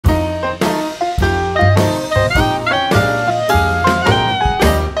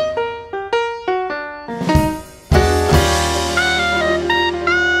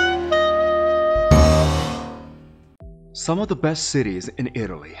Some of the best cities in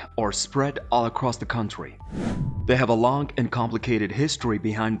Italy are spread all across the country. They have a long and complicated history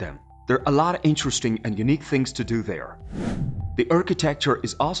behind them. There are a lot of interesting and unique things to do there. The architecture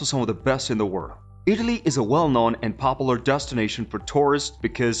is also some of the best in the world. Italy is a well-known and popular destination for tourists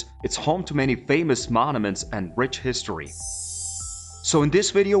because it's home to many famous monuments and rich history. So in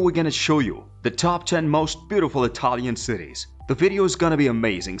this video, we're gonna show you the top 10 most beautiful Italian cities. The video is gonna be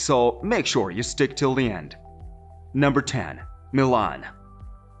amazing, so make sure you stick till the end. Number 10. Milan.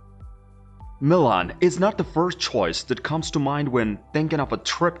 Milan is not the first choice that comes to mind when thinking of a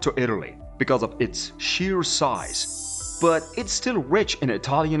trip to Italy because of its sheer size, but it's still rich in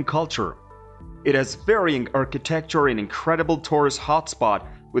Italian culture. It has varying architecture and incredible tourist hotspot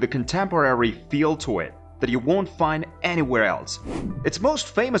with a contemporary feel to it that you won't find anywhere else. Its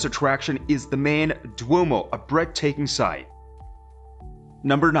most famous attraction is the main Duomo, a breathtaking sight.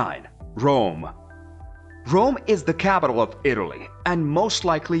 Number 9. Rome. Rome is the capital of Italy and most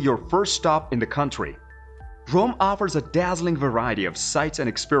likely your first stop in the country. Rome offers a dazzling variety of sights and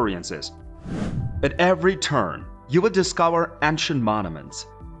experiences. At every turn, you will discover ancient monuments,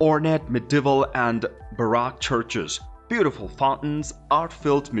 ornate medieval and Baroque churches, beautiful fountains,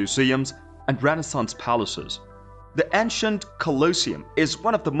 art-filled museums, and Renaissance palaces. The ancient Colosseum is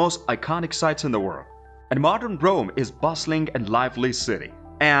one of the most iconic sites in the world, and modern Rome is a bustling and lively city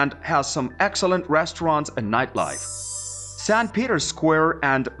and has some excellent restaurants and nightlife. St. Peter's Square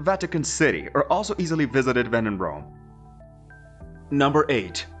and Vatican City are also easily visited when in Rome. Number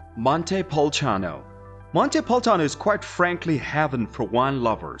 8. Montepulciano. Montepulciano is quite frankly heaven for wine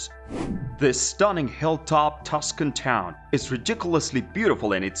lovers. This stunning hilltop Tuscan town is ridiculously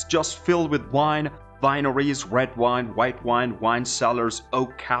beautiful and it's just filled with wine, wineries, red wine, white wine, wine cellars,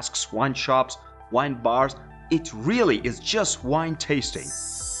 oak casks, wine shops, wine bars. It really is just wine tasting.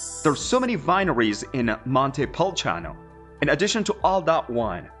 There are so many wineries in Montepulciano. In addition to all that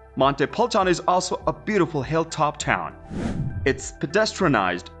wine, Montepulciano is also a beautiful hilltop town. It's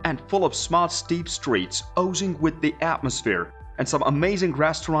pedestrianized and full of small steep streets oozing with the atmosphere and some amazing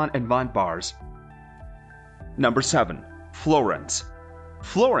restaurant and wine bars. Number 7. Florence.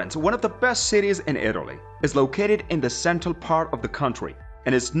 Florence, one of the best cities in Italy, is located in the central part of the country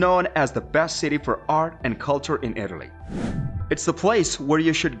and is known as the best city for art and culture in Italy. It's the place where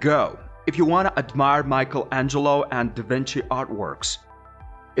you should go if you want to admire Michelangelo and Da Vinci artworks.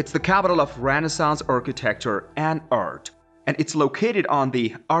 It's the capital of Renaissance architecture and art, and it's located on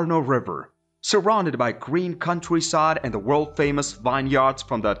the Arno River, surrounded by green countryside and the world-famous vineyards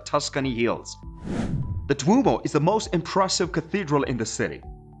from the Tuscany hills. The Duomo is the most impressive cathedral in the city.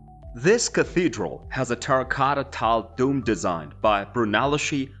 This cathedral has a terracotta tile dome designed by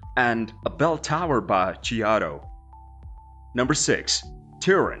Brunelleschi and a bell tower by Giotto. Number 6.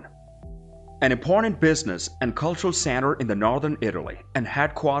 Turin. An important business and cultural center in the northern Italy and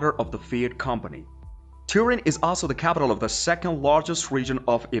headquarters of the Fiat company. Turin is also the capital of the second largest region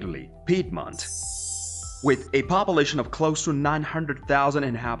of Italy, Piedmont, with a population of close to 900,000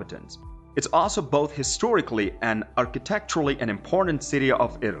 inhabitants. It's also both historically and architecturally an important city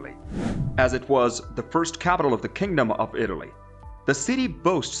of Italy, as it was the first capital of the Kingdom of Italy. The city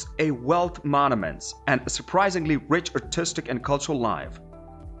boasts a wealth of monuments and a surprisingly rich artistic and cultural life.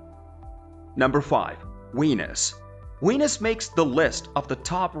 Number 5. Venice. Venice makes the list of the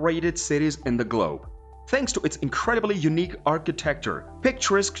top-rated cities in the globe, thanks to its incredibly unique architecture,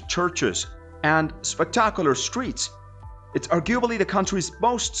 picturesque churches, and spectacular streets. It's arguably the country's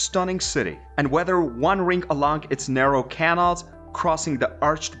most stunning city, and whether wandering along its narrow canals, crossing the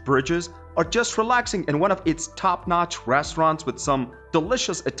arched bridges, or just relaxing in one of its top-notch restaurants with some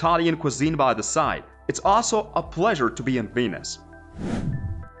delicious Italian cuisine by the side, it's also a pleasure to be in Venice.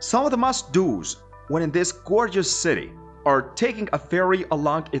 Some of the must-dos when in this gorgeous city are taking a ferry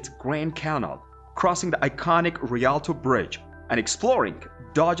along its Grand Canal, crossing the iconic Rialto Bridge, and exploring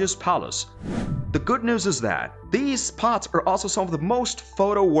Doge's Palace. The good news is that these spots are also some of the most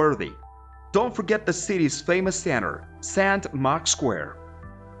photo-worthy. Don't forget the city's famous center, St. Mark's Square.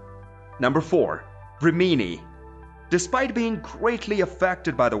 Number 4. Rimini. Despite being greatly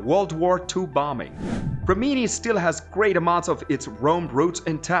affected by the World War II bombing, Rimini still has great amounts of its Rome roots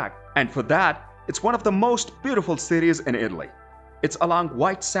intact, and for that, it's one of the most beautiful cities in Italy. Its along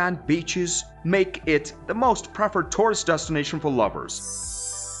white sand beaches make it the most preferred tourist destination for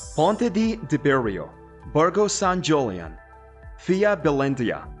lovers. Ponte di Tiberio, Borgo San Giuliano, Via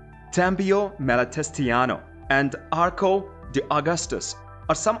Belendia, Tempio Malatestiano, and Arco de Augustus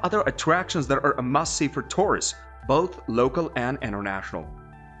are some other attractions that are a must-see for tourists, both local and international.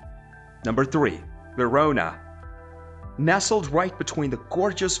 Number 3. Verona. Nestled right between the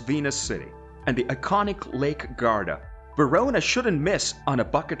gorgeous Venice city and the iconic Lake Garda, Verona shouldn't miss on a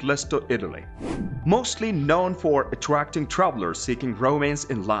bucket list to Italy. Mostly known for attracting travelers seeking romance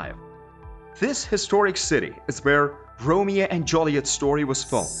in life, this historic city is where Romeo and Juliet's story was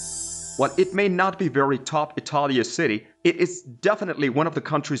filmed. While it may not be very top Italia city, it is definitely one of the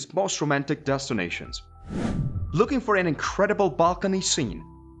country's most romantic destinations. Looking for an incredible balcony scene?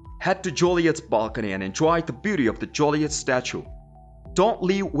 Head to Juliet's balcony and enjoy the beauty of the Juliet statue. Don't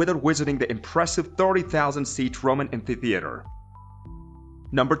leave without visiting the impressive 30,000-seat Roman amphitheater.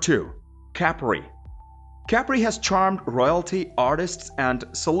 Number 2. Capri. Capri has charmed royalty, artists, and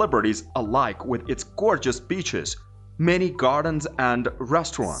celebrities alike with its gorgeous beaches, many gardens, and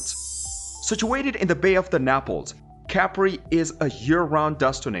restaurants. Situated in the Bay of the Naples, Capri is a year-round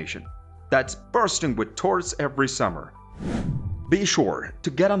destination that's bursting with tourists every summer. Be sure to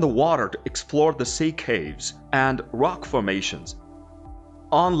get on the water to explore the sea caves and rock formations.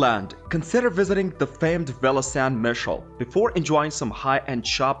 On land, consider visiting the famed Villa San Michele before enjoying some high-end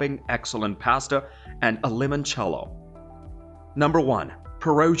shopping, excellent pasta, and a limoncello. Number 1.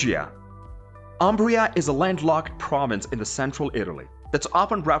 Perugia. Umbria is a landlocked province in the central Italy that's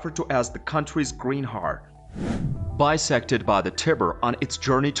often referred to as the country's Green Heart. Bisected by the Tiber on its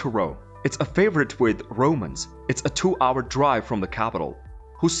journey to Rome, it's a favorite with Romans. It's a 2-hour drive from the capital,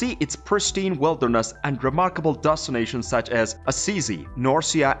 who see its pristine wilderness and remarkable destinations such as Assisi,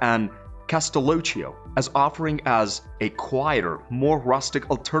 Norcia, and Castelluccio as offering as a quieter, more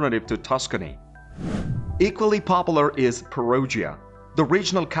rustic alternative to Tuscany. Equally popular is Perugia, the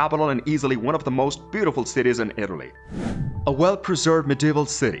regional capital and easily one of the most beautiful cities in Italy. A well-preserved medieval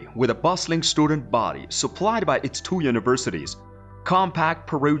city with a bustling student body supplied by its 2 universities, compact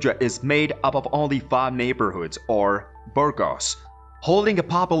Perugia is made up of only 5 neighborhoods or burgos, holding a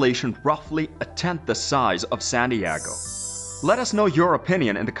population roughly a tenth the size of San Diego. Let us know your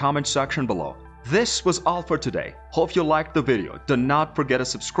opinion in the comment section below. This was all for today. Hope you liked the video. Do not forget to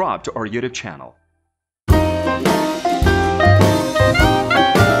subscribe to our YouTube channel.